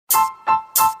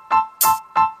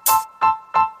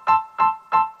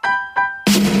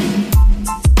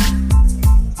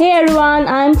Everyone,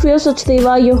 I'm Priya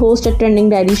Sachdeva, your host at Trending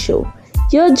Diary Show.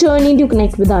 Your journey to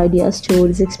connect with ideas,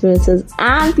 stories, experiences,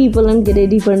 and people and get a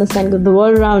deeper understanding of the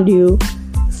world around you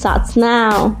starts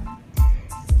now.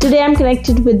 Today I'm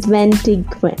connected with Wendy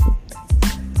Gwen.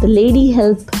 The lady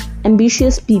helps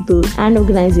ambitious people and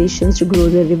organizations to grow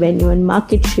their revenue and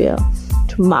market share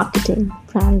through marketing,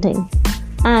 branding,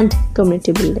 and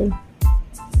community building.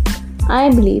 I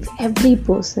believe every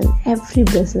person, every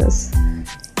business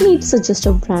needs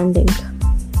suggestive branding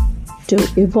to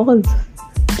evolve,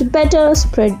 to better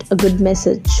spread a good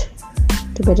message,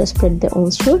 to better spread their own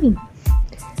story.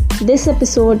 This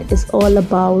episode is all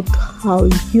about how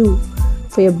you,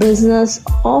 for your business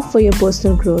or for your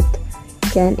personal growth,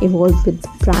 can evolve with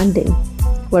branding.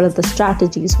 What are the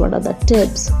strategies? What are the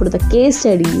tips? What are the case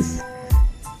studies?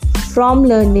 From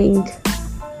learning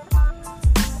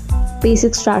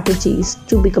basic strategies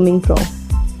to becoming pro.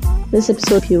 This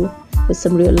episode you with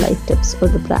some real life tips for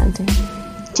the branding.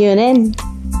 Tune in.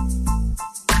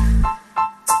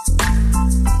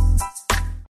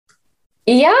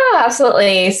 Yeah,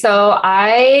 absolutely. So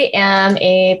I am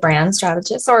a brand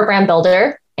strategist or a brand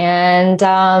builder, and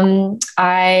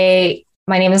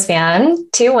my name is Van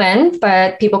Nguyen,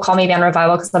 but people call me Van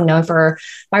Revival because I'm known for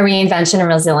my reinvention and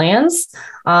resilience.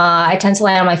 I tend to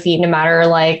land on my feet no matter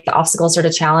like the obstacles or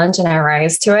the challenge, and I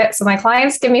rise to it. So my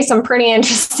clients give me some pretty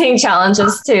interesting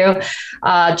challenges to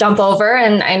jump over,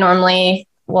 and I normally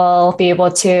will be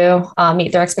able to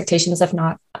meet their expectations, if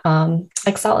not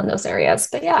excel in those areas.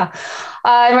 But yeah,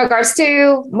 in regards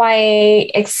to my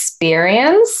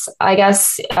experience, I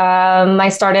guess I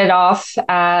started off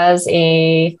as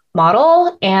a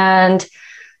model, and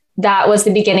that was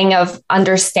the beginning of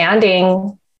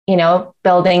understanding,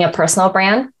 building a personal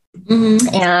brand.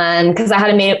 Mm-hmm. And because I had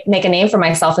to make a name for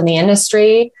myself in the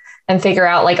industry and figure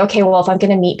out like, okay, well, if I'm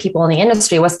going to meet people in the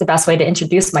industry, what's the best way to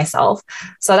introduce myself?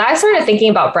 So I started thinking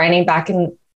about branding back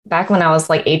when I was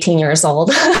like 18 years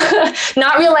old,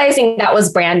 not realizing that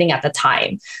was branding at the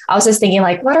time. I was just thinking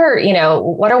like, what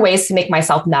are ways to make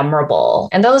myself memorable?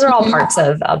 And those are all parts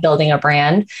of building a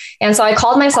brand. And so I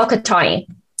called myself Katani.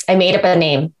 I made up a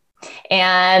name,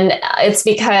 and it's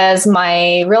because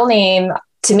my real name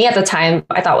to me at the time,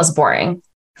 I thought was boring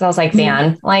because I was like,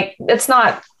 Van, like it's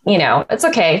not, it's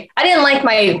okay. I didn't like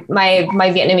my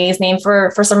Vietnamese name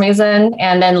for some reason.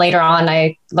 And then later on,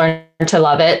 I learned to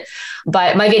love it.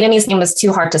 But my Vietnamese name was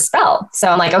too hard to spell. So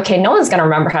I'm like, okay, no one's going to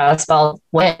remember how to spell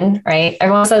Nguyen, right?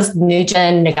 Everyone says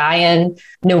Nguyen, Nguyen,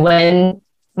 Nguyen.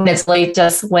 It's like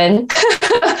just Nguyen.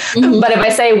 But if I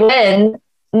say Nguyen,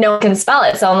 no one can spell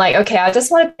it. So I'm like, okay, I just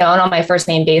want to be known on my first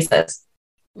name basis.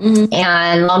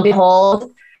 And lo and behold,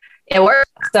 it worked.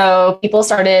 So people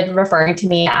started referring to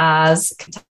me as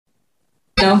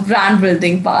brand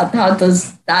building path. How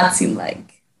does that seem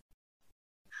like?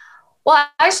 Well,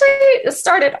 I actually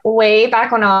started way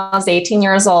back when I was 18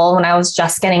 years old, when I was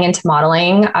just getting into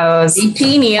modeling. I was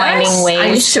 18 years? finding ways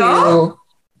Are you sure?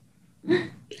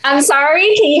 I'm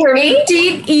sorry, can you hear me?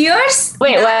 18 years?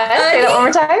 Wait, what? Say that one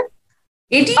more time.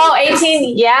 18? Oh,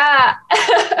 18. Yeah.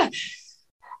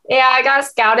 Yeah, I got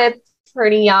scouted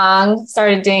pretty young,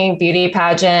 started doing beauty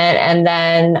pageant, and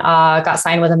then got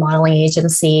signed with a modeling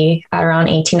agency at around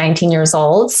 18, 19 years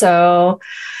old. So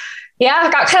yeah,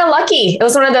 I got kind of lucky. It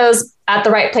was one of those at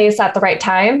the right place at the right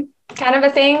time kind of a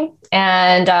thing,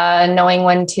 and knowing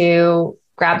when to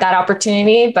grab that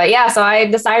opportunity. But yeah, so I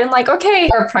decided like, okay,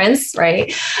 or Prince, right?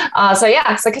 So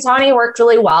Katani worked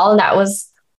really well. And that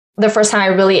was the first time I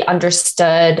really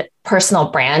understood personal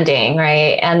branding,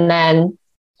 right? And then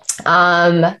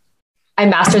I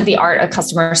mastered the art of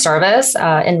customer service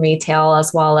in retail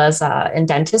as well as in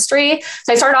dentistry.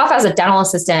 So I started off as a dental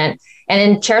assistant, and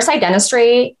in chairside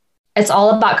dentistry, it's all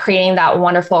about creating that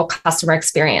wonderful customer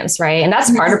experience, right? And that's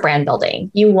part of brand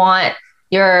building. You want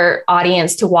your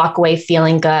audience to walk away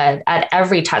feeling good at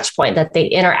every touch point that they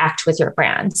interact with your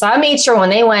brand. So I made sure when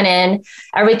they went in,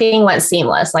 everything went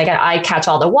seamless. Like I catch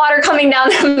all the water coming down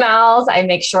their mouth. I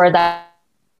make sure that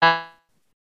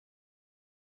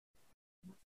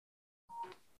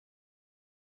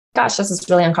gosh, this is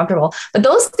really uncomfortable. But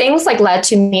those things like led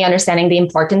to me understanding the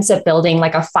importance of building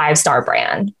like a 5-star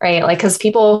brand, right? Like, because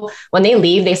people, when they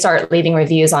leave, they start leaving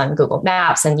reviews on Google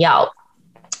Maps and Yelp.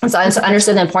 And so I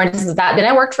understood the importance of that. Then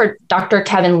I worked for Dr.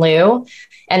 Kevin Liu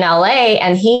in LA,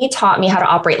 and he taught me how to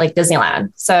operate like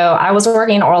Disneyland. So I was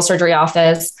working in an oral surgery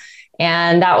office,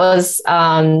 and that was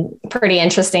pretty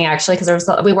interesting actually,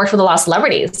 because we worked with a lot of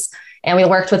celebrities. And we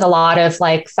worked with a lot of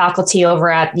like faculty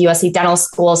over at USC Dental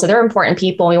School. So they're important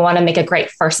people. We want to make a great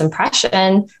first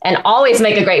impression, and always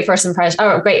make a great first impression,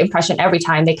 or a great impression every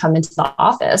time they come into the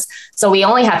office. So we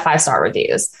only had 5-star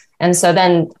reviews. And so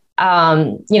then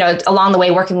along the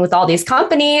way, working with all these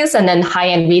companies and then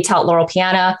high-end retail at Laurel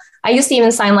Piana, I used to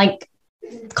even sign like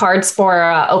cards for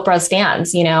Oprah's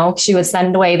fans. She would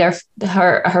send away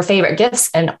her favorite gifts,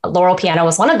 and Laurel Piana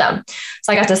was one of them.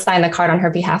 So I got to sign the card on her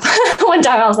behalf one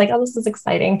time. I was like, oh, this is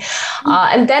exciting.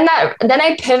 And then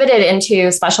I pivoted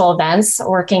into special events,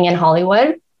 working in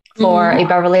Hollywood for a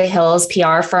Beverly Hills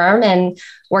PR firm and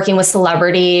working with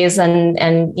celebrities.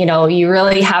 And you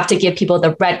really have to give people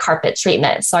the red carpet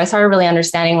treatment. So I started really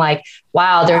understanding like,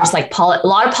 wow, there's like a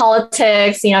lot of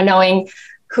politics, knowing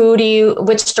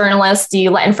which journalists do you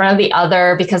let in front of the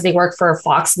other because they work for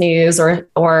Fox News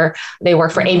or they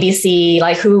work for ABC,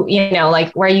 like who,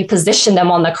 like where you position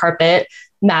them on the carpet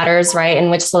matters, right?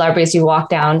 And which celebrities you walk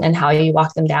down and how you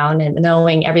walk them down, and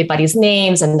knowing everybody's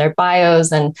names and their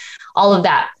bios and all of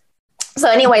that. So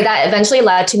anyway, that eventually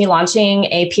led to me launching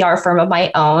a PR firm of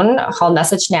my own called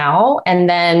Message Now. And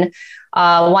then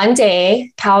one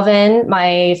day, Calvin,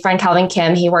 my friend Calvin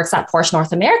Kim, he works at Porsche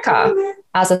North America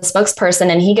as a spokesperson.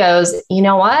 And he goes, you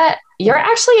know what? You're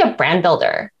actually a brand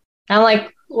builder. And I'm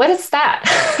like, what is that?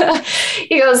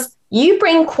 He goes, you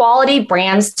bring quality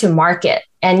brands to market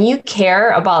and you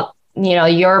care about,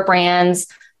 your brands,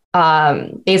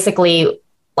 basically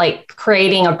like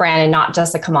creating a brand and not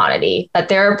just a commodity, that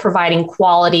they're providing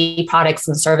quality products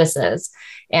and services.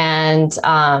 And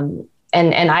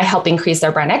I help increase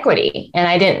their brand equity. And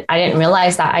I didn't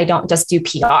realize that I don't just do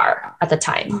PR at the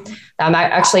time. I'm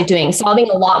actually solving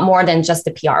a lot more than just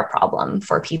the PR problem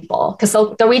for people. Because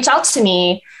they'll reach out to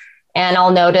me and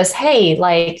I'll notice, hey,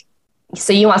 like,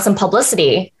 so you want some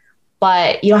publicity,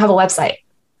 but you don't have a website,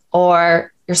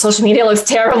 or your social media looks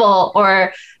terrible,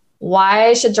 or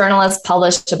why should journalists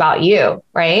publish about you,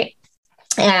 right?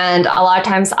 And a lot of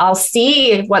times I'll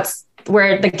see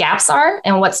where the gaps are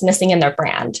and what's missing in their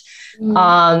brand.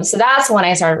 So that's when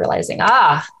I started realizing,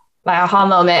 my aha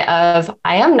moment of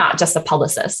I am not just a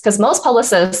publicist, because most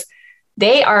publicists,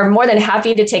 they are more than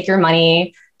happy to take your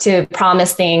money, to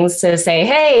promise things, to say,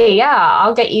 hey, yeah,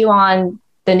 I'll get you on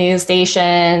the news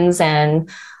stations and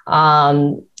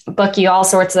book you all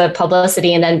sorts of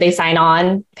publicity. And then they sign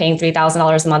on paying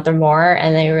 $3,000 a month or more.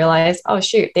 And they realize, oh,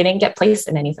 shoot, they didn't get placed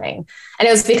in anything. And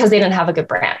it was because they didn't have a good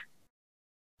brand.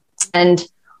 And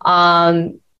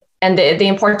the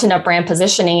importance of brand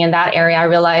positioning in that area, I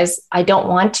realized I don't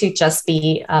want to just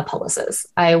be a publicist.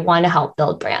 I want to help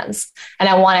build brands and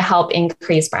I want to help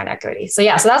increase brand equity. So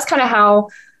that's kind of how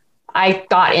I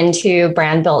got into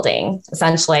brand building.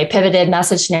 Essentially, I pivoted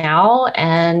Message Now,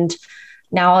 and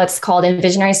now it's called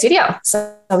Envisionary Studio.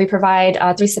 So we provide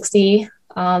 360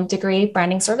 degree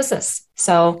branding services.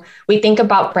 So we think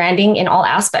about branding in all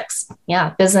aspects. Yeah,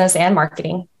 business and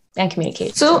marketing and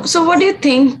communication. So what do you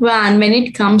think, when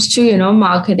it comes to,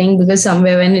 marketing? Because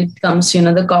somewhere when it comes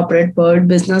to, the corporate world,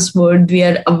 business world, we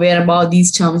are aware about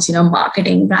these terms,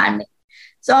 marketing, branding.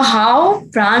 So how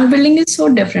brand building is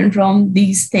so different from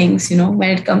these things, when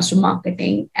it comes to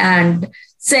marketing and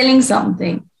selling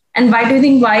something? And why do you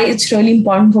think it's really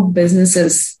important for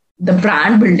businesses, the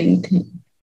brand building thing,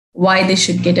 why they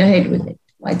should get ahead with it?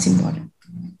 Why it's important?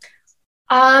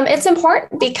 It's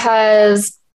important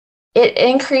because it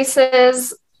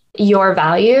increases your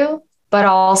value, but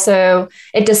also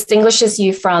it distinguishes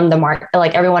you from the market,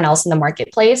 like everyone else in the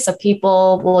marketplace. So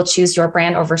people will choose your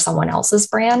brand over someone else's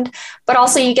brand, but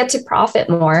also you get to profit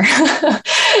more.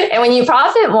 And when you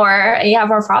profit more and you have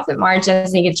more profit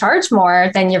margins and you can charge more,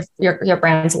 then your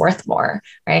brand's worth more,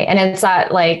 right? And it's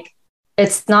that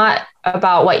it's not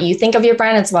about what you think of your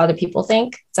brand, it's what other people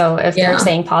think. So if they're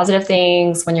saying positive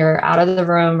things when you're out of the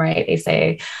room, right, they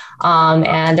say,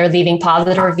 and they're leaving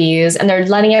positive reviews and they're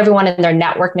letting everyone in their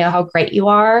network know how great you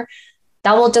are,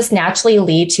 that will just naturally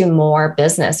lead to more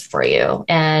business for you.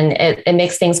 And it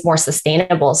makes things more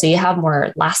sustainable. So you have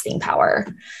more lasting power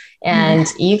and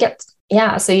you get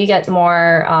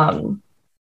more,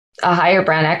 a higher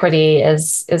brand equity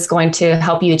is going to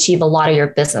help you achieve a lot of your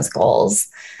business goals.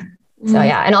 So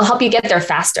and it'll help you get there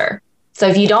faster. So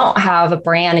if you don't have a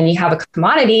brand and you have a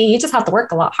commodity, you just have to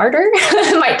work a lot harder.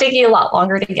 It might take you a lot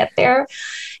longer to get there.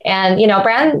 And,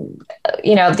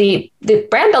 the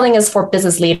brand building is for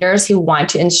business leaders who want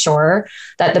to ensure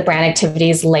that the brand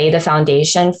activities lay the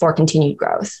foundation for continued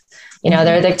growth.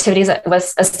 They're the activities that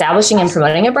was establishing and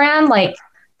promoting a brand. Like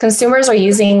consumers are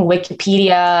using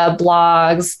Wikipedia,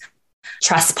 blogs,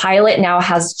 Trustpilot now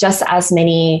has just as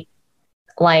many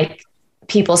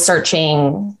people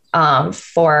searching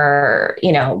for,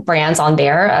 brands on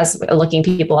there as looking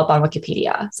people up on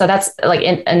Wikipedia. So that's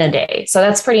in a day. So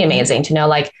that's pretty amazing to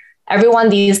know, everyone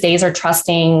these days are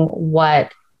trusting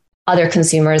what other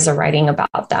consumers are writing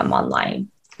about them online.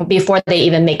 before they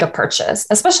even make a purchase,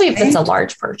 especially if it's a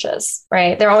large purchase,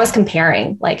 right? They're always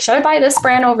comparing, like, should I buy this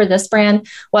brand over this brand?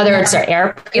 Whether it's their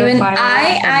air purifier. Even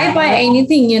I buy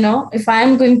anything, if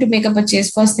I'm going to make a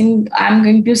purchase, first thing I'm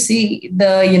going to see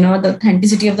the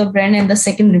authenticity of the brand, and the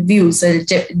second reviews. I'll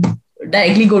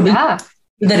directly go to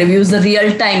the reviews, the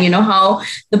real time, how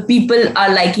the people are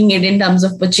liking it in terms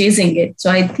of purchasing it. So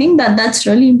I think that's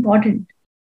really important.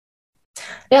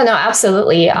 Yeah, no,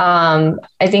 absolutely. I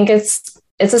think it's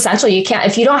essential. You can't,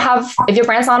 if your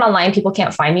brand's not online, people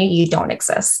can't find you, you don't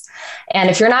exist. And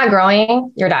if you're not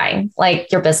growing, you're dying,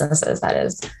 like your businesses, that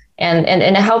is. And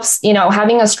it helps,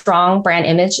 having a strong brand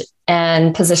image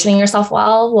and positioning yourself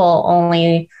well will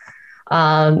only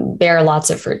bear lots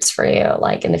of fruits for you,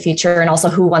 like in the future. And also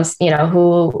who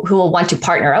will want to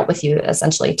partner up with you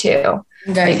essentially too,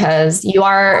 because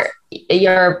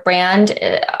your brand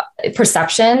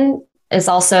perception is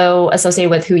also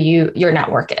associated with who your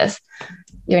network is.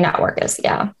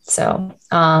 Yeah. So,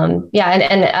 and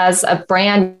as a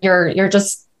brand, you're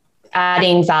just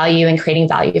adding value and creating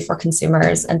value for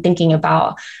consumers and thinking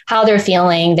about how they're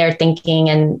feeling, they're thinking,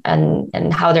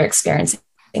 and how they're experiencing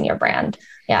your brand.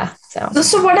 Yeah.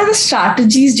 So what are the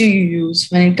strategies do you use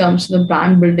when it comes to the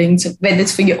brand building? So whether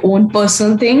it's for your own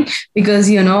personal thing, because,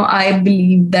 I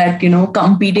believe that,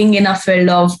 competing in a field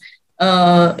of,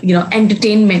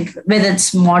 entertainment, whether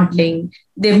it's modeling,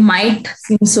 they might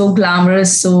seem so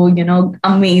glamorous, so,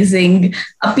 amazing,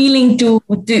 appealing to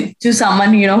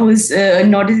someone, who's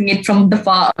noticing it from the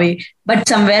far away. But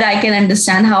somewhere I can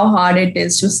understand how hard it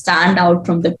is to stand out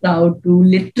from the crowd, to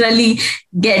literally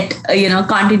get a,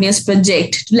 continuous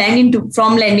project, to landing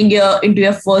into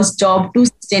your first job, to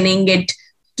sustaining it,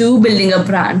 to building a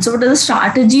brand. So what are the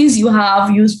strategies you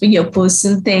have used for your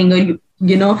personal thing, or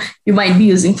you might be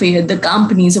using for the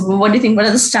company? So what do you think? What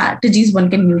are the strategies one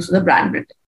can use for the brand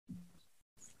building?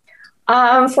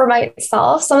 For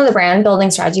myself, some of the brand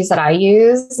building strategies that I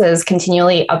use is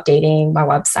continually updating my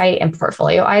website and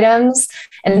portfolio items.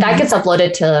 And that gets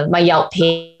uploaded to my Yelp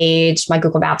page, my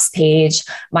Google Maps page,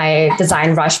 my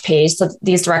Design Rush page. So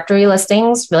these directory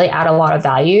listings really add a lot of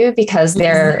value because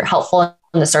they're helpful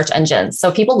in the search engines.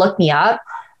 So people look me up.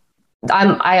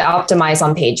 I optimize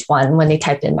on page 1 when they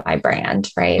type in my brand,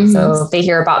 right? Mm-hmm. So if they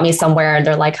hear about me somewhere and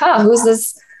they're like, who's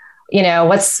this?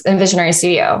 What's Envisionary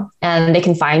Studio? And they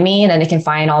can find me, and then they can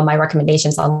find all my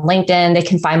recommendations on LinkedIn. They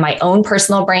can find my own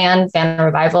personal brand, Van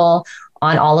Revival,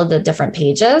 on all of the different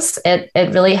pages. It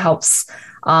really helps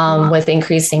with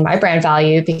increasing my brand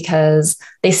value because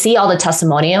they see all the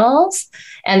testimonials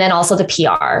and then also the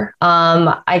PR.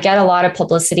 I get a lot of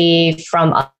publicity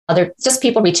from other just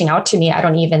people reaching out to me. I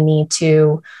don't even need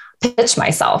to pitch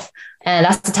myself. And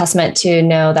that's a testament to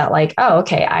know that, like, oh,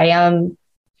 okay, I am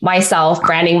myself,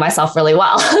 branding myself really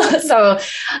well. So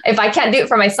if I can't do it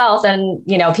for myself, then,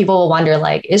 people will wonder,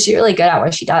 like, is she really good at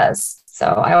what she does? So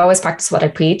I always practice what I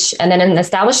preach. And then in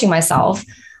establishing myself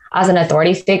as an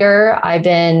authority figure, I've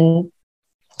been,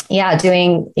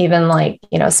 doing even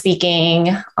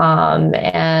speaking,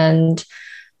 and,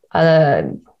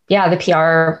 the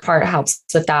PR part helps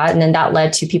with that. And then that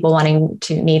led to people wanting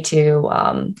me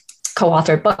to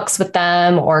co-author books with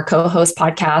them or co-host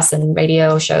podcasts and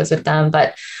radio shows with them.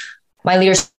 But my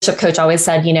leadership coach always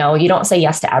said, you don't say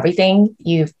yes to everything.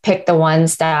 You pick the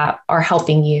ones that are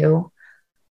helping you,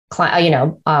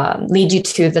 lead you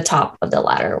to the top of the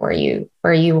ladder where you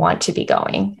want to be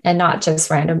going, and not just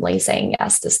randomly saying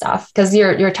yes to stuff because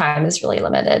your time is really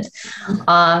limited.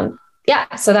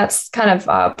 So that's kind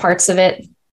of parts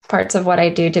of what I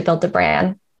do to build the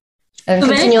brand and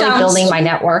continually building my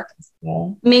network.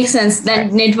 Makes sense.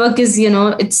 That network is,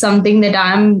 it's something that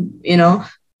I'm,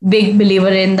 big believer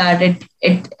in, that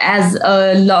it as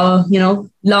a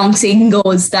long saying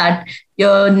goes that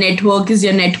your network is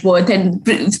your net worth. And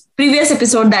previous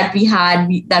episode that we had,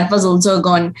 that was also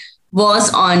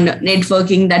was on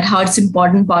networking, that how it's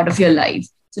important part of your life.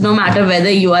 So no matter whether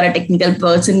you are a technical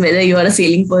person, whether you are a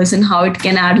selling person, how it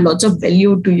can add lots of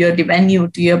value to your revenue,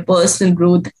 to your personal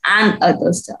growth and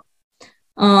other stuff.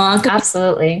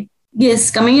 Absolutely.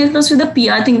 Yes, coming across with the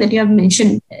PR thing that you have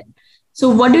mentioned. So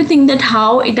what do you think that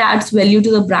how it adds value to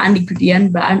the brand equity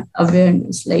and brand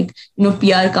awareness? Like,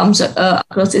 PR comes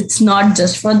across, it's not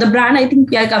just for the brand. I think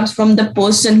PR comes from the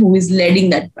person who is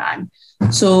leading that brand.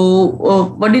 So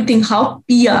what do you think, how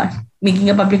PR, making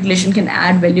a public relation, can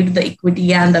add value to the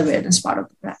equity and the awareness part of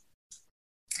the brand?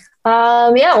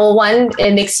 One,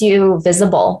 it makes you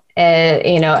visible.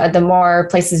 The more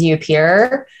places you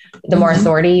appear, the more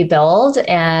authority you build,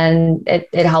 and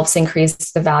it helps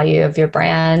increase the value of your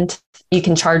brand. You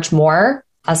can charge more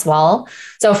as well.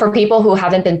 So for people who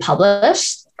haven't been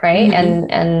published right?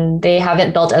 And they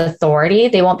haven't built authority,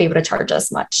 they won't be able to charge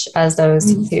as much as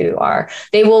those who are.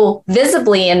 They will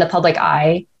visibly in the public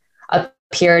eye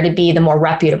appear to be the more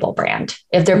reputable brand.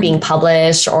 If they're being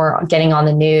published or getting on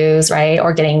the news, right?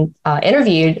 Or getting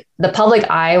interviewed, the public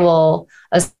eye will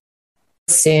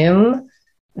assume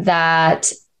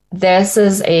that this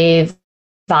is a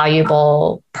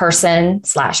valuable person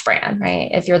 / brand, right?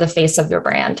 If you're the face of your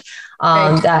brand,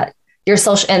 that your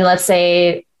social, and let's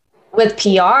say with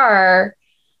PR,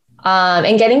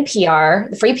 and getting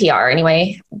PR, free PR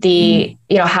anyway,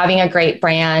 having a great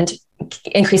brand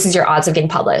increases your odds of getting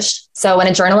published. So when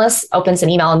a journalist opens an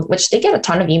email, which they get a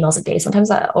ton of emails a day, sometimes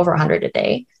over 100 a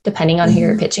day, depending on who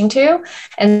you're pitching to.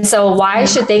 And so why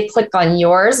should they click on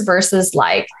yours versus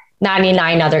like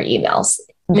 99 other emails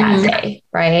that day,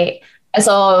 right? And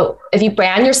so if you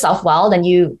brand yourself well, then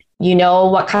you know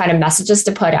what kind of messages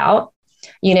to put out,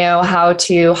 you know how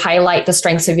to highlight the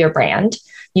strengths of your brand.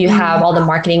 You have all the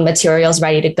marketing materials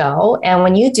ready to go. And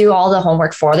when you do all the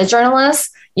homework for the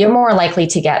journalist, you're more likely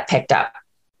to get picked up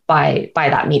by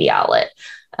that media outlet,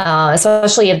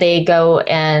 especially if they go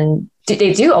and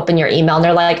they do open your email and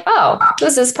they're like, oh,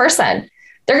 who's this person?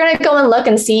 They're going to go and look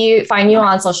and find you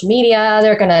on social media.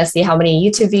 They're going to see how many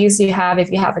YouTube views you have.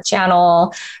 If you have a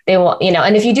channel, they will,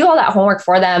 and if you do all that homework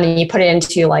for them and you put it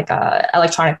into like a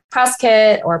electronic press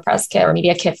kit or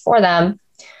media kit for them,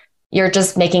 you're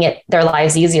just making their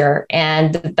lives easier.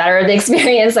 And the better the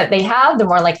experience that they have, the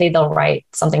more likely they'll write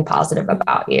something positive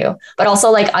about you. But also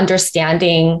like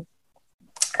understanding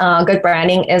good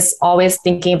branding is always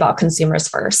thinking about consumers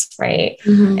first, right?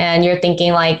 And you're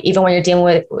thinking like, even when you're dealing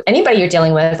with anybody you're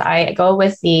dealing with, I go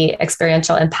with the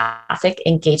experiential empathic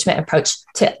engagement approach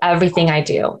to everything I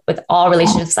do with all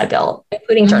relationships I build,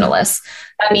 including journalists.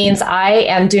 That means I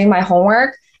am doing my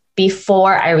homework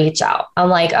before I reach out. I'm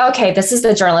like, okay, this is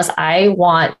the journalist I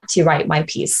want to write my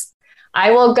piece.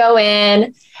 I will go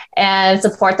in and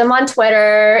support them on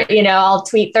Twitter. I'll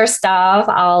tweet their stuff.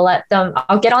 I'll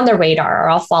get on their radar, or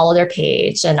I'll follow their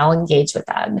page and I'll engage with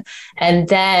them. And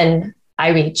then I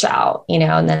reach out,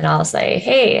 and then I'll say,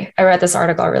 hey, I read this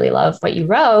article. I really love what you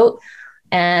wrote.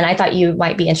 And I thought you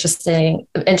might be interested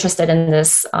in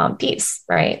this piece.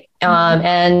 Right.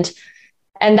 And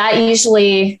that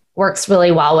usually works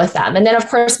really well with them. And then of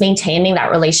course, maintaining that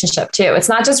relationship too. It's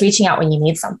not just reaching out when you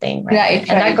need something. Right. And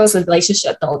that goes with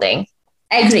relationship building.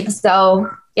 I agree. So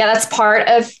yeah, that's part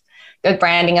of good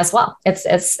branding as well. It's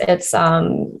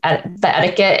the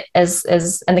etiquette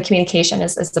is and the communication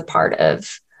is the part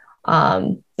of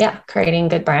creating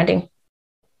good branding.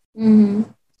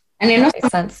 And makes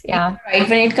sense. Yeah. Right.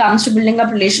 When it comes to building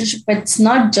up relationship, it's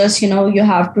not just, you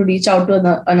have to reach out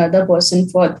to another person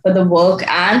for the work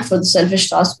and for the selfish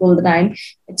task all the time.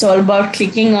 It's all about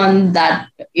clicking on that,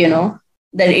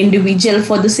 that individual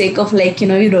for the sake of like, you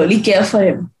really care for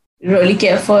him, you really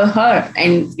care for her,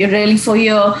 and you really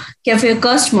care for your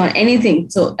customer, anything.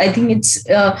 So I think it's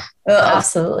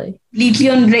absolutely completely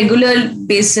on regular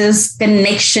basis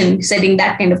connection, setting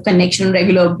that kind of connection on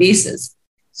regular basis.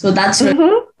 So that's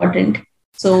really important.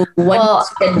 So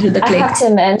get to the click. I have to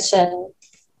mention,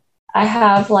 I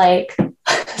have like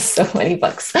so many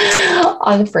books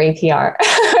on free PR.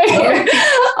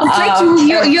 It's like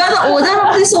you're the author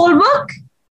of this whole book?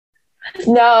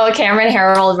 No, Cameron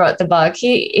Herold wrote the book.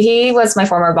 He was my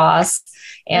former boss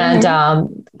and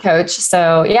coach.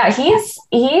 So yeah, he's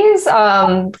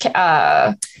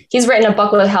written a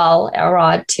book with Hal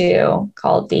Elrod too,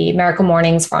 called The Miracle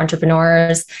Mornings for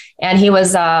Entrepreneurs. And he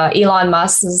was Elon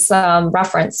Musk's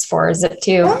reference for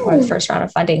Zip2 for the first round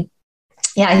of funding.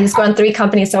 Yeah, he's grown 3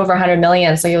 companies to over 100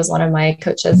 million. So he was one of my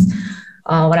coaches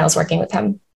when I was working with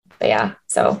him. But yeah,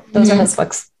 so those are his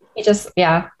books. I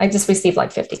just received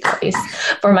like 50 copies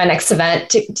for my next event,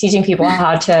 teaching people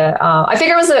how to, I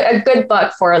figure it was a good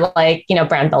book for like,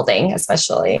 brand building,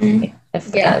 especially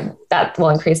if that will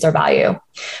increase their value.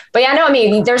 But yeah, no, I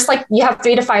mean, there's like, you have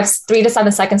 3 to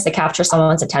 7 seconds to capture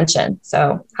someone's attention.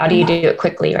 So how do you do it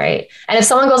quickly? Right. And if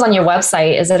someone goes on your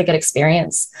website, is it a good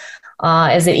experience?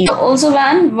 Is it easy? Also,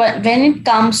 when it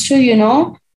comes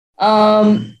to,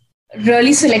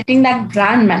 really selecting that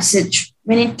brand message,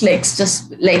 when it clicks,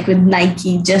 just like with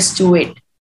Nike, just do it.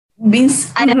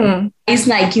 Means is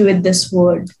Nike with this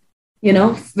word,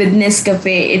 with Nescafe,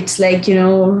 it's like,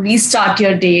 restart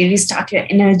your day, restart your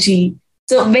energy.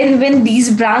 So when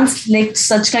these brands select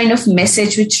such kind of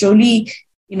message, which really,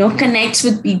 connects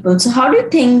with people. So how do you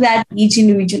think that each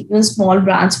individual, even small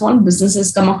brands, small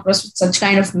businesses come across with such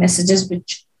kind of messages,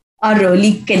 which are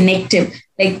really connective?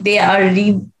 Like they are,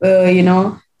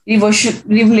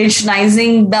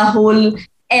 revolutionizing the whole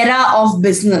era of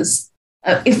business.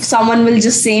 if someone will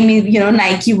just say me,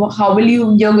 Nike, how will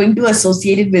you're going to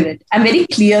associate it with it? I'm very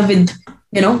clear with,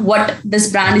 what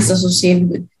this brand is associated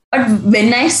with. But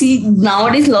when I see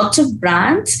nowadays lots of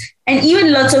brands and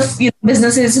even lots of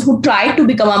businesses who try to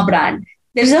become a brand,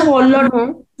 there's a whole lot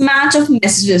of match of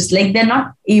messages, like they're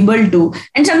not able to.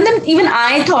 And sometimes even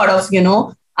I thought of,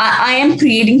 I am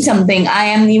creating something. I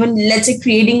am even, let's say,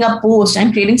 creating a post.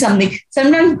 I'm creating something.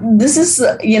 Sometimes this is,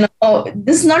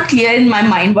 this is not clear in my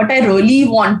mind how I really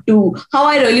want to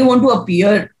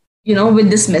appear, with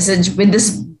this message, with this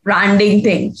branding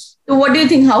thing. So what do you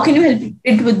think? How can you help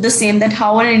it with the same, that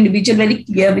how an individual very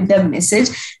clear with their message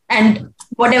and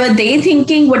whatever they're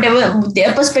thinking, whatever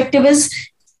their perspective is,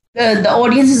 the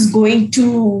audience is going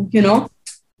to,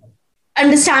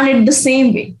 understand it the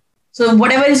same way. So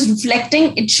whatever is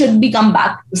reflecting, it should become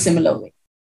back the similar way.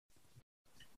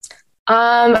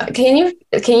 Can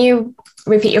you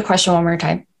repeat your question one more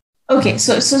time? Okay,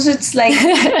 so it's like,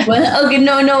 well, okay,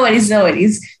 no worries.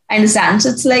 I understand. So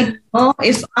it's like,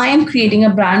 if I am creating a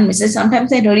brand message,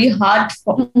 sometimes it's really hard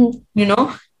for,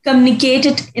 communicate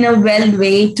it in a well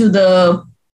way to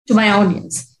my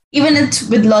audience. Even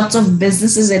with lots of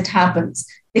businesses, it happens.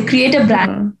 They create a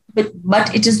brand,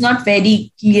 but it is not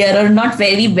very clear or not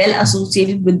very well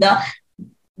associated with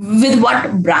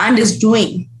what brand is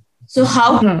doing. So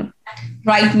how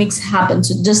right mix happens?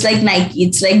 So just like Nike,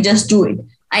 it's like, just do it.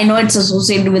 I know it's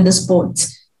associated with the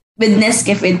sports. With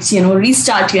Nescafe, it's,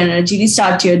 restart your energy,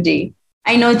 restart your day.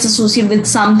 I know it's associated with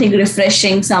something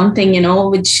refreshing, something,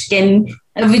 which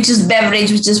is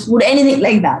beverage, which is food, anything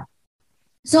like that.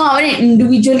 So how an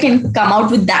individual can come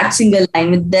out with that single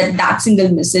line, with that single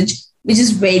message, which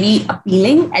is very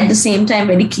appealing, at the same time,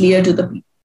 very clear to the people.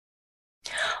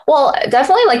 Well,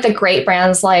 definitely like the great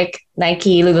brands like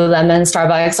Nike, Lululemon,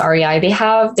 Starbucks, REI,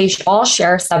 they all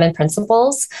share 7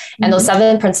 principles. And those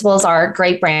 7 principles are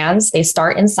great brands. They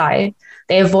start inside.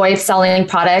 They avoid selling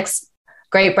products.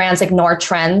 Great brands ignore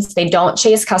trends. They don't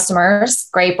chase customers.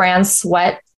 Great brands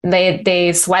sweat.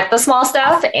 They sweat the small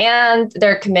stuff, and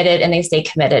they're committed, and they stay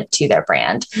committed to their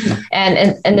brand.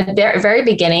 And in the very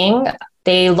beginning,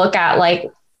 they look at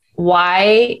like,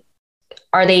 why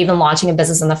are they even launching a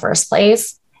business in the first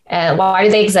place? And why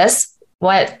do they exist?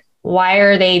 Why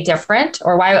are they different?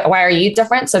 Or why are you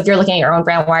different? So if you're looking at your own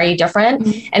brand, why are you different?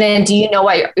 And then do you know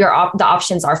what the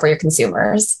options are for your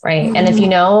consumers, right? And if you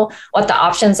know what the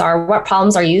options are, what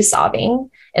problems are you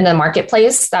solving in the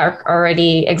marketplace that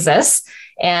already exists?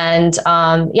 And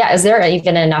is there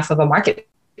even enough of a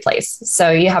marketplace?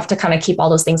 So you have to kind of keep all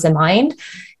those things in mind.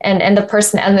 And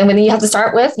then when you have to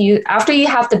start with after you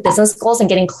have the business goals and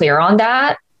getting clear on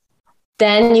that,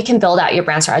 then you can build out your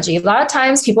brand strategy. A lot of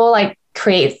times people like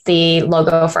create the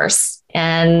logo first,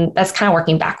 and that's kind of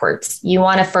working backwards. You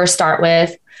want to first start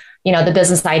with, the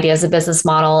business ideas, the business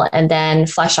model, and then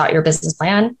flesh out your business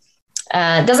plan.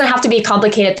 It doesn't have to be a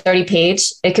complicated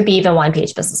 30-page. It could be even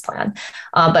 1-page business plan.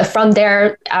 But from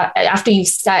there, after you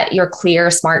set your clear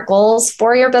SMART goals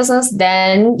for your business,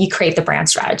 then you create the brand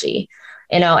strategy.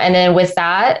 And then with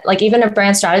that, like even a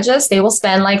brand strategist, they will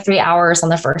spend like 3 hours on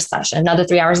the first session, another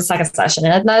 3 hours the second session,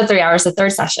 and another 3 hours the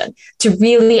third session to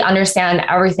really understand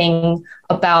everything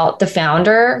about the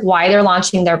founder, why they're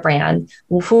launching their brand,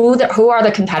 who are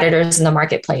the competitors in the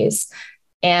marketplace,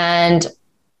 and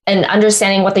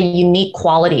understanding what the unique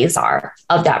qualities are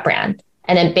of that brand.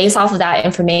 And then based off of that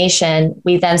information,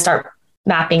 we then start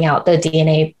mapping out the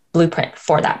DNA blueprint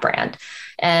for that brand.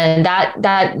 And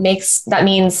that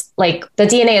means like the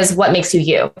DNA is what makes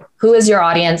you. Who is your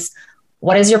audience?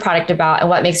 What is your product about? And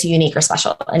what makes you unique or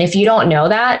special? And if you don't know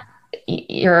that,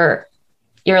 you're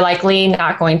likely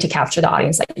not going to capture the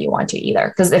audience that you want to either.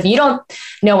 Because if you don't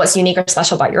know what's unique or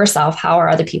special about yourself, how are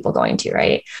other people going to,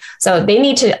 right? So they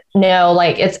need to know,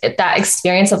 like, it's that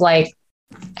experience of like,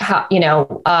 how,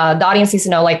 the audience needs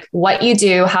to know like what you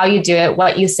do, how you do it,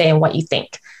 what you say, and what you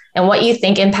think. And what you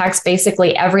think impacts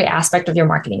basically every aspect of your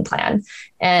marketing plan.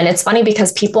 And it's funny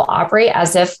because people operate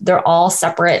as if they're all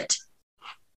separate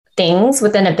things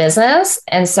within a business.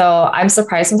 And so I'm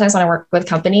surprised sometimes when I work with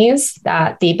companies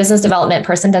that the business development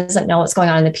person doesn't know what's going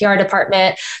on in the PR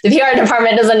department. The PR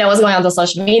department doesn't know what's going on in the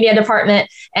social media department.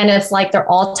 And it's like they're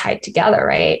all tied together,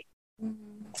 right?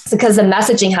 It's because the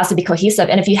messaging has to be cohesive.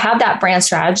 And if you have that brand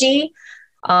strategy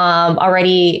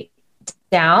already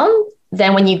down,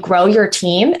 then when you grow your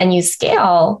team and you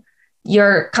scale,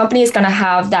 your company is going to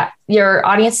have that, your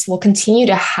audience will continue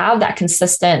to have that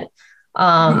consistent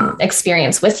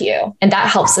experience with you. And that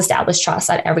helps establish trust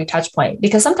at every touch point,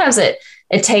 because sometimes it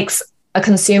takes a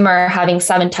consumer having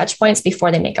 7 touch points before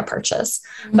they make a purchase.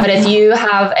 But if you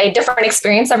have a different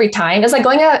experience every time, it's like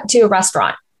going out to a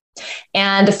restaurant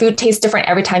and the food tastes different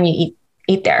every time you eat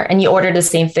eat there and you order the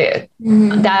same food.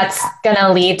 That's going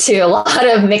to lead to a lot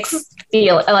of mixed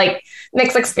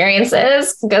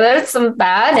experiences, good, some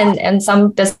bad, and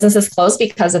some businesses closed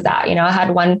because of that. I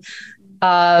had one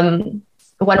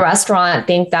restaurant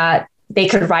think that they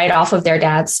could write off of their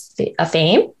dad's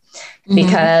fame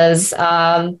because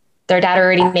their dad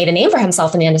already made a name for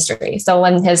himself in the industry. So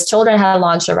when his children had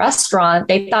launched a restaurant,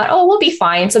 they thought, oh, we'll be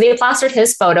fine. So they plastered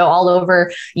his photo all over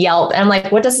Yelp. And I'm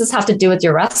like, what does this have to do with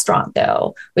your restaurant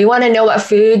though? We want to know what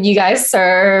food you guys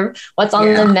serve, what's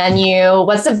on the menu,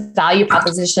 what's the value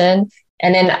proposition.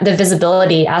 And then the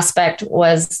visibility aspect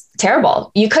was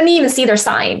terrible. You couldn't even see their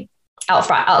sign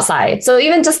outside. So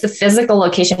even just the physical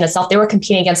location itself, they were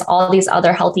competing against all these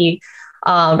other healthy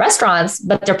restaurants,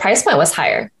 but their price point was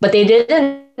higher. But they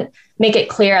didn't make it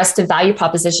clear as to value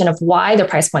proposition of why their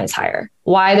price point is higher,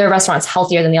 why their restaurant's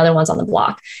healthier than the other ones on the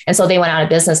block. And so they went out of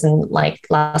business in like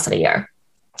less than a year.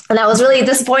 And I was really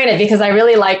disappointed because I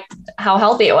really liked how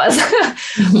healthy it was,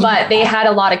 but they had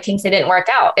a lot of kinks that didn't work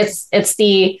out. It's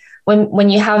when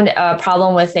you have a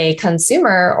problem with a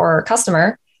consumer or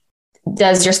customer,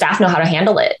 does your staff know how to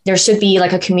handle it? There should be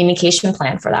like a communication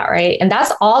plan for that, right? And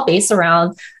that's all based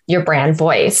around your brand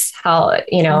voice, how,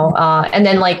 and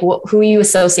then like who you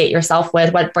associate yourself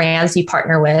with, what brands you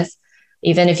partner with.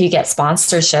 Even if you get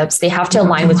sponsorships, they have to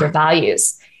align with your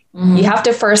values. You have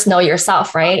to first know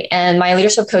yourself, right? And my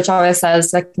leadership coach always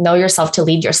says, like, know yourself to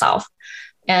lead yourself.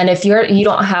 And if you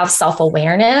don't have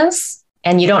self-awareness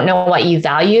and you don't know what you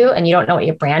value and you don't know what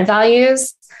your brand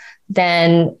values,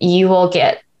 then you will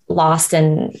get lost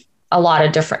in a lot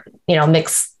of different,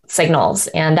 mixed signals.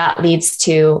 And that leads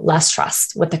to less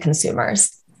trust with the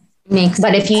consumers.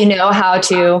 But if you know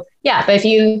if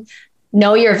you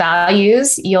know your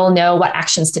values, you'll know what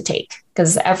actions to take,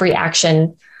 because every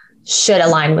action should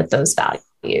align with those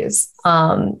values.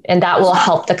 And that will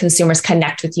help the consumers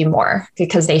connect with you more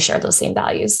because they share those same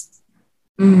values.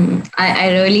 I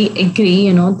really agree.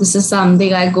 This is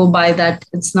something I go by, that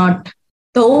it's not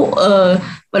though,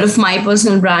 but if my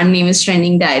personal brand name is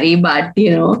Trending Diary, but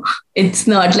it's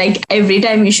not like every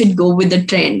time you should go with the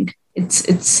trend.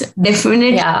 It's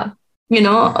definitely,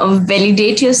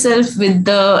 validate yourself with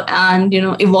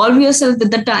evolve yourself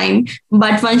with the time,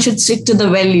 but one should stick to the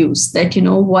values that,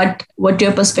 what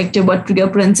your perspective, what your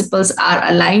principles are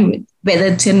aligned with, whether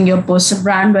it's in your personal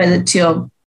brand, whether it's your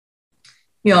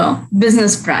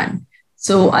business brand.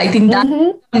 So I think that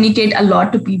communicate a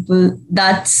lot to people.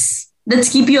 Let's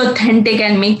keep you authentic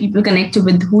and make people connect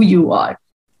with who you are.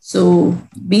 So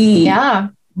be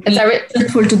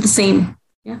faithful to the same.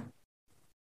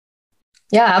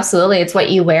 Yeah, absolutely. It's what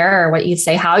you wear, what you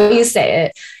say, how you say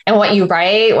it, and what you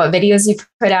write, what videos you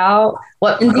put out,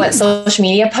 what social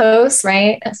media posts,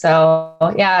 right? So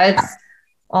it's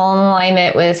all in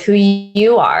alignment with who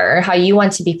you are, how you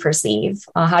want to be perceived,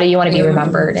 how do you want to be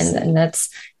remembered, and that's.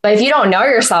 But if you don't know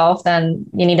yourself, then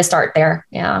you need to start there.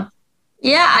 Yeah.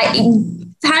 Yeah,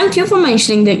 thank you for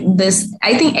mentioning this.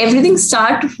 I think everything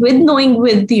starts with knowing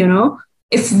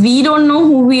if we don't know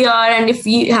who we are and if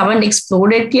we haven't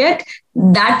explored it yet,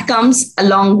 that comes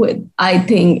along with, I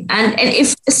think. And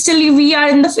if still we are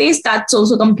in the phase, that's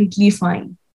also completely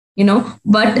fine,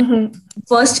 But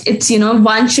first, it's,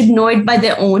 one should know it by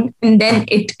their own, and then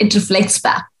it reflects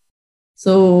back.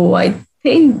 So I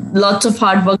think lots of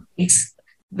hard work takes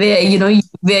where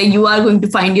you are going to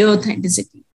find your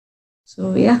authenticity.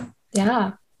 So yeah.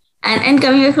 And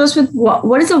coming across with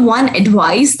what is the one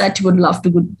advice that you would love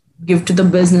to give to the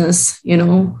business,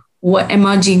 what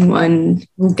emerging one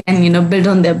who can, build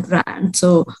on their brand.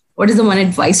 So what is the one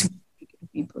advice you would give to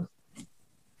people?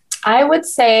 I would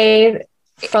say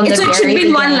it should be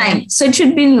in one line. So it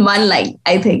should be in one line,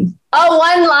 I think. Oh,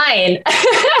 one line.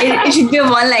 it should be a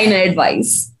one-liner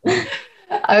advice.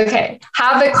 Okay.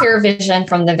 Have a clear vision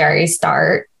from the very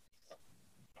start.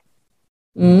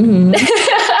 You're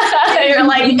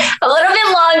like a little bit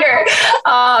longer.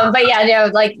 But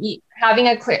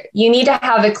you need to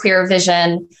have a clear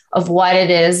vision of what it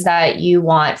is that you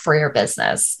want for your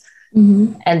business.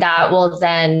 And that will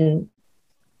then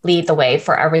lead the way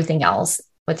for everything else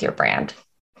with your brand.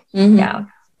 Yeah.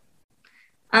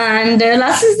 And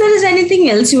last, is there anything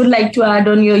else you would like to add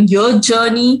on your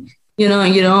journey?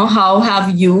 How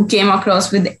have you came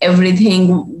across with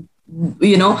everything,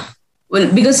 Well,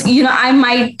 because, I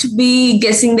might be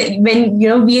guessing that when,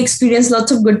 we experience lots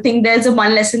of good things, there's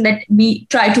one lesson that we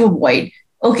try to avoid.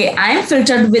 Okay, I am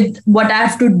filtered with what I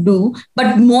have to do,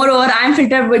 but moreover, I'm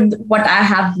filtered with what I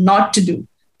have not to do.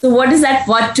 So what is that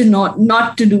what to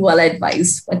not to do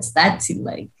advice? What's that seem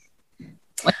like?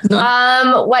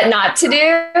 What not to do?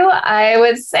 I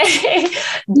would say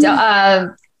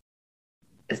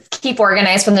keep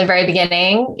organized from the very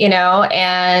beginning,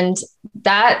 and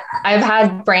that I've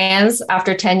had brands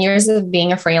after 10 years of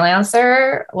being a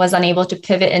freelancer was unable to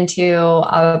pivot into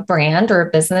a brand or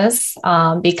a business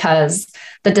because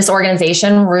the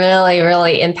disorganization really,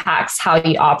 really impacts how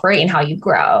you operate and how you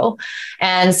grow.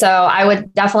 And so I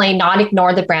would definitely not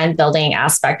ignore the brand building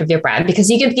aspect of your brand, because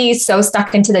you could be so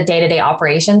stuck into the day-to-day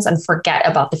operations and forget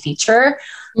about the future.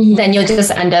 Mm-hmm. Then you'll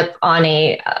just end up on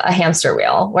a hamster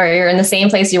wheel where you're in the same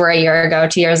place you were a year ago,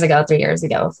 2 years ago, 3 years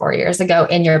ago, 4 years ago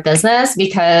in your business,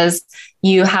 because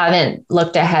you haven't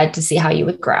looked ahead to see how you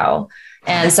would grow.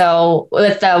 And so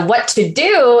with the what to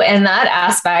do in that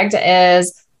aspect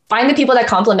is find the people that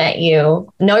complement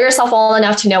you, know yourself well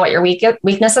enough to know what your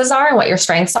weaknesses are and what your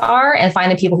strengths are, and find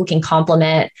the people who can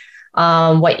complement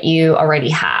what you already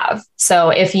have. So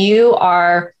if you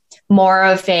are more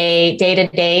of a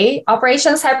day-to-day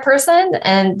operations type person,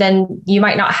 and then you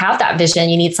might not have that vision.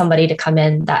 You need somebody to come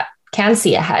in that can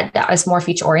see ahead, that is more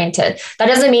future oriented. That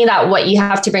doesn't mean that what you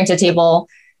have to bring to the table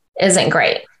isn't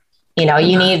great. You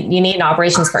need an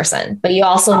operations person, but you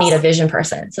also need a vision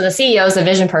person. So the CEO is a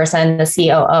vision person. The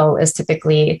COO is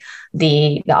typically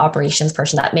the operations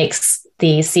person that makes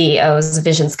the CEO's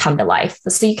visions come to life.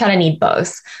 So you kind of need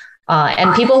both.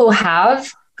 And people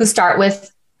who start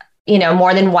with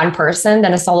more than one person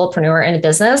than a solopreneur in a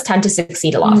business tend to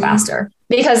succeed a lot faster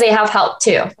because they have help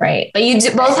too, right? But you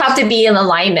both have to be in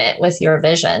alignment with your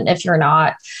vision. If you're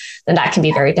not, then that can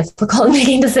be very difficult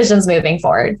making decisions moving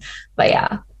forward. But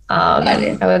yeah,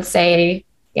 I would say,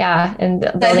 and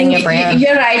building your brand.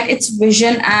 You're right. It's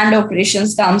vision and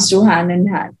operations comes to hand in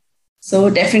hand. So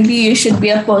definitely you should be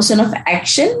a person of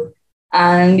action.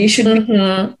 And you should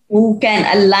be who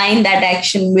can align that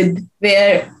action with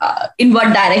where, in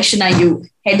what direction are you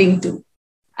heading to?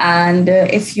 And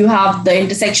if you have the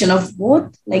intersection of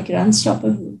both, like, you're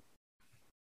unstoppable.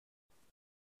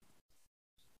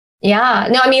 Yeah,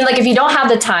 no, I mean, like if you don't have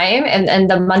the time and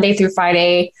the Monday through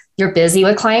Friday, you're busy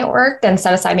with client work, then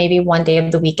set aside maybe one day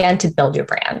of the weekend to build your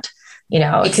brand.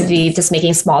 It could be just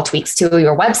making small tweaks to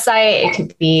your website. It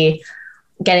could be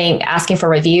asking for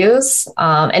reviews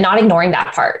and not ignoring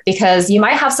that part, because you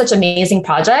might have such amazing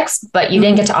projects, but you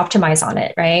didn't get to optimize on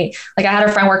it, right? Like I had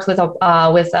a friend worked with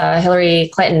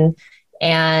Hillary Clinton,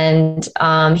 and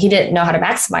he didn't know how to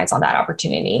maximize on that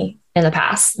opportunity in the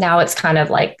past. Now it's kind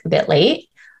of like a bit late.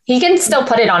 He can still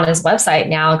put it on his website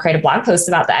now and create a blog post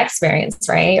about the experience,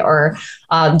 right? Or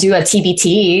do a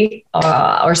TBT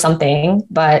or something.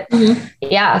 But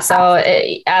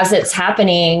as it's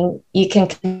happening, you can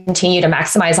continue to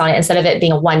maximize on it instead of it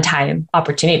being a one-time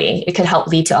opportunity. It could help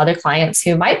lead to other clients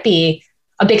who might be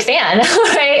a big fan,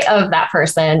 right, of that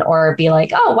person, or be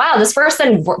like, oh, wow, this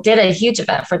person did a huge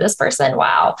event for this person.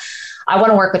 Wow, I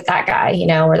want to work with that guy,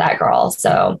 or that girl.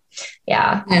 So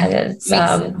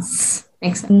it's,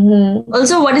 Makes sense. Mm-hmm.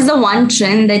 Also, what is the one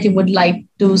trend that you would like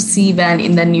to see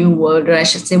in the new world, or I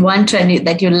should say one trend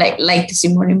that you like to see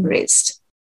more embraced?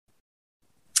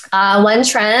 One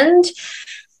trend,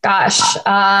 gosh,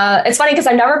 it's funny because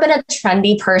I've never been a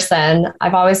trendy person.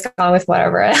 I've always gone with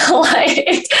whatever I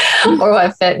liked or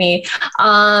what fit me.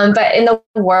 But in the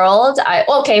world, I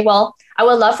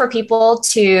would love for people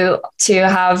to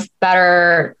have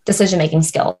better decision-making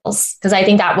skills, because I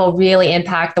think that will really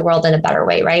impact the world in a better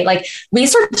way, right? Like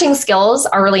researching skills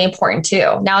are really important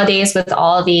too. Nowadays, with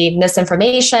all the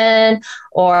misinformation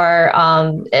or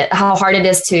how hard it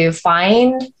is to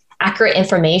find accurate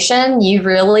information, you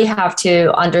really have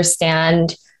to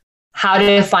understand how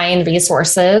to find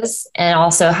resources and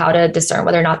also how to discern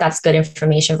whether or not that's good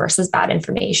information versus bad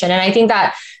information. And I think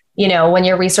that when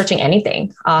you're researching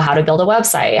anything, how to build a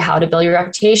website, how to build your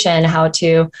reputation, how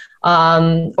to,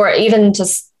 or even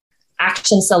just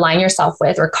actions to align yourself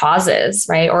with, or causes,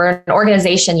 right? Or an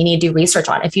organization you need to do research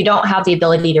on. If you don't have the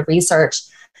ability to research,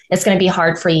 it's going to be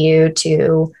hard for you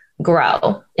to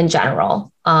grow in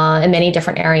general, in many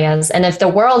different areas. And if the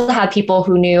world had people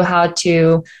who knew how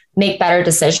to make better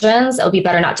decisions, it'll be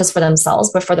better not just for themselves,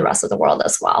 but for the rest of the world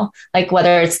as well. Like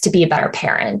whether it's to be a better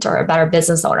parent or a better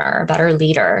business owner, or a better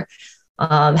leader,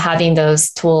 having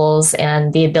those tools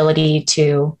and the ability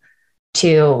to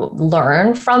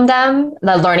learn from them,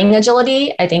 the learning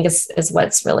agility, I think is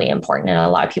what's really important. And a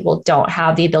lot of people don't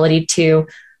have the ability to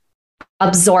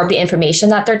absorb the information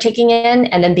that they're taking in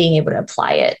and then being able to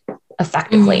apply it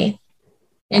effectively. Mm-hmm.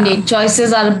 Indeed,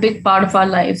 choices are a big part of our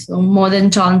life, so more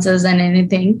than chances and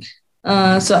anything.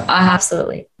 So I have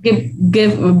absolutely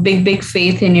give big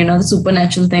faith in the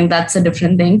supernatural thing. That's a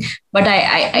different thing. But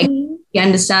I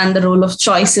understand the role of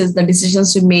choices, the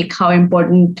decisions we make, how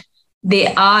important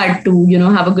they are to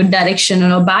have a good direction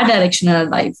or a bad direction in our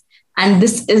life. And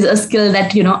this is a skill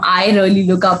that, I really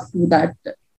look up to that.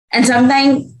 And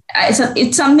sometimes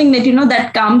it's something that,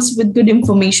 that comes with good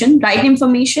information, right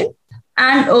information,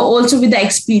 and also with the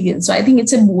experience. So I think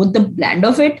it's both the blend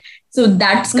of it. So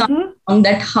that's coming from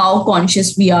that how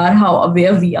conscious we are, how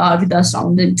aware we are with our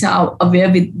surroundings, how aware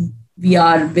we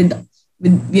are with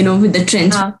the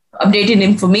trends, updated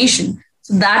information.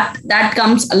 So that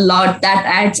comes a lot. That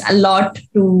adds a lot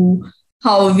to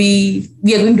how we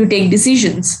are going to take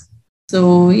decisions.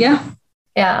 So yeah.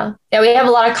 We have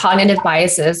a lot of cognitive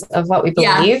biases of what we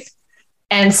believe. Yeah.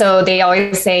 And so they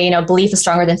always say, belief is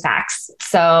stronger than facts.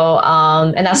 So,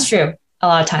 and that's true a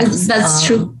lot of times. That's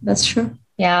true. That's true.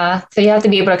 Yeah. So you have to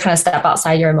be able to kind of step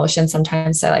outside your emotions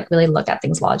sometimes to like really look at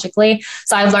things logically.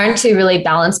 So I've learned to really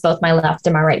balance both my left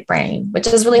and my right brain, which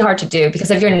is really hard to do because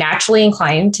if you're naturally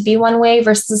inclined to be one way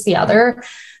versus the other,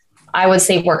 I would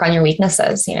say work on your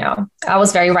weaknesses. I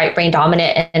was very right brain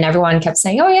dominant and everyone kept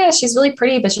saying, oh yeah, she's really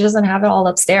pretty, but she doesn't have it all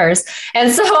upstairs.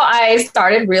 And so I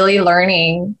started really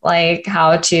learning like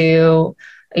how to,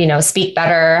 speak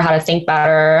better, how to think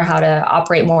better, how to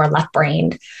operate more left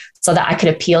brained so that I could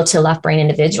appeal to left brain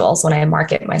individuals when I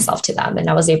market myself to them. And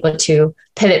I was able to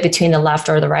pivot between the left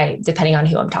or the right, depending on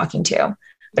who I'm talking to.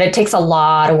 But it takes a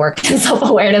lot of work and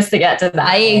self-awareness to get to that.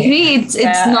 I agree. It's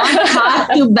not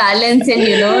hard to balance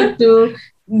and,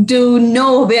 to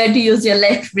know where to use your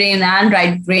left brain and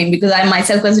right brain, because I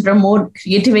myself consider more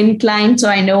creative inclined. So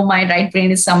I know my right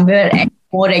brain is somewhere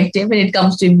more active when it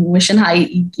comes to emotion, high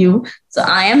EQ. So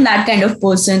I am that kind of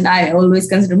person. I always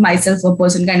consider myself a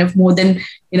person kind of more than,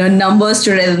 numbers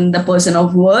rather than the person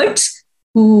of words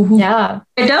who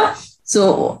better.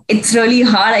 So it's really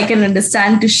hard. I can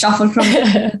understand to shuffle from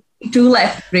to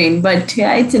left brain, but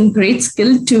yeah, it's a great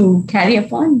skill to carry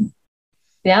upon.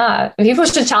 Yeah, people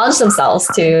should challenge themselves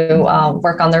to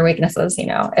work on their weaknesses.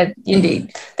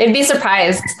 Indeed, they'd be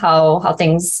surprised how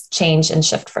things change and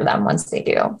shift for them once they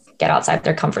do get outside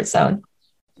their comfort zone.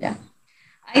 Yeah,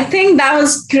 I think that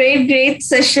was great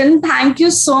session. Thank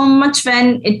you so much,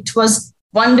 Ven. It was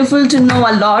wonderful to know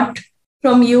a lot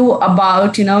from you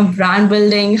about, brand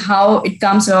building, how it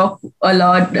comes up a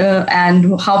lot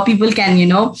and how people can,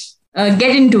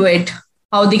 get into it,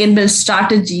 how they can build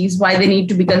strategies, why they need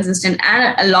to be consistent,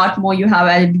 and a lot more. You have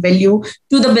added value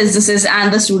to the businesses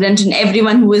and the student and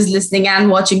everyone who is listening and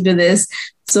watching to this.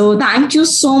 So thank you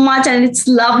so much. And it's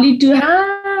lovely to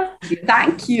have you.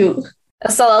 Thank you.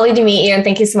 It's so lovely to meet you. And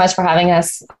thank you so much for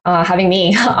having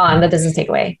me on the Business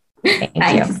Takeaway.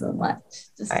 Thank you so much.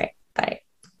 All right. Bye.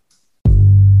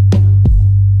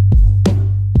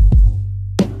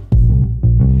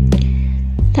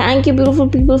 Thank you, beautiful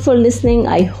people, for listening.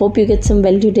 I hope you get some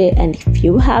value today. And if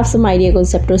you have some idea,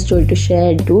 concept, or story to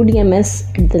share, do DM us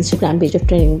at the Instagram page of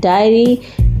Trending Diary.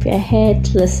 If you're here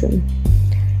to listen.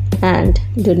 And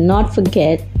do not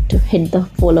forget to hit the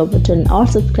follow button or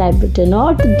subscribe button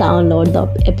or to download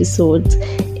the episodes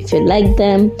if you like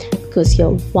them, because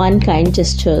your one kind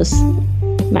gestures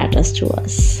matters to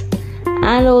us.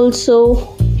 And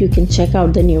also, you can check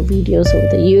out the new videos over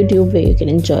the YouTube where you can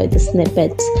enjoy the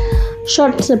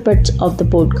short snippets of the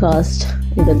podcast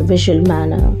in the visual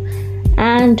manner,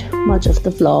 and much of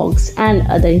the vlogs and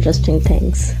other interesting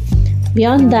things.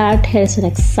 Beyond that, here's an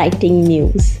exciting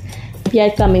news. We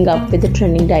are coming up with the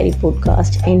Trending Diary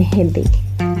podcast in Hindi.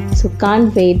 So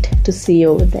can't wait to see you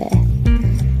over there.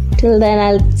 Till then,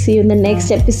 I'll see you in the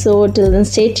next episode. Till then,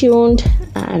 stay tuned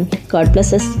and God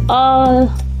bless us all.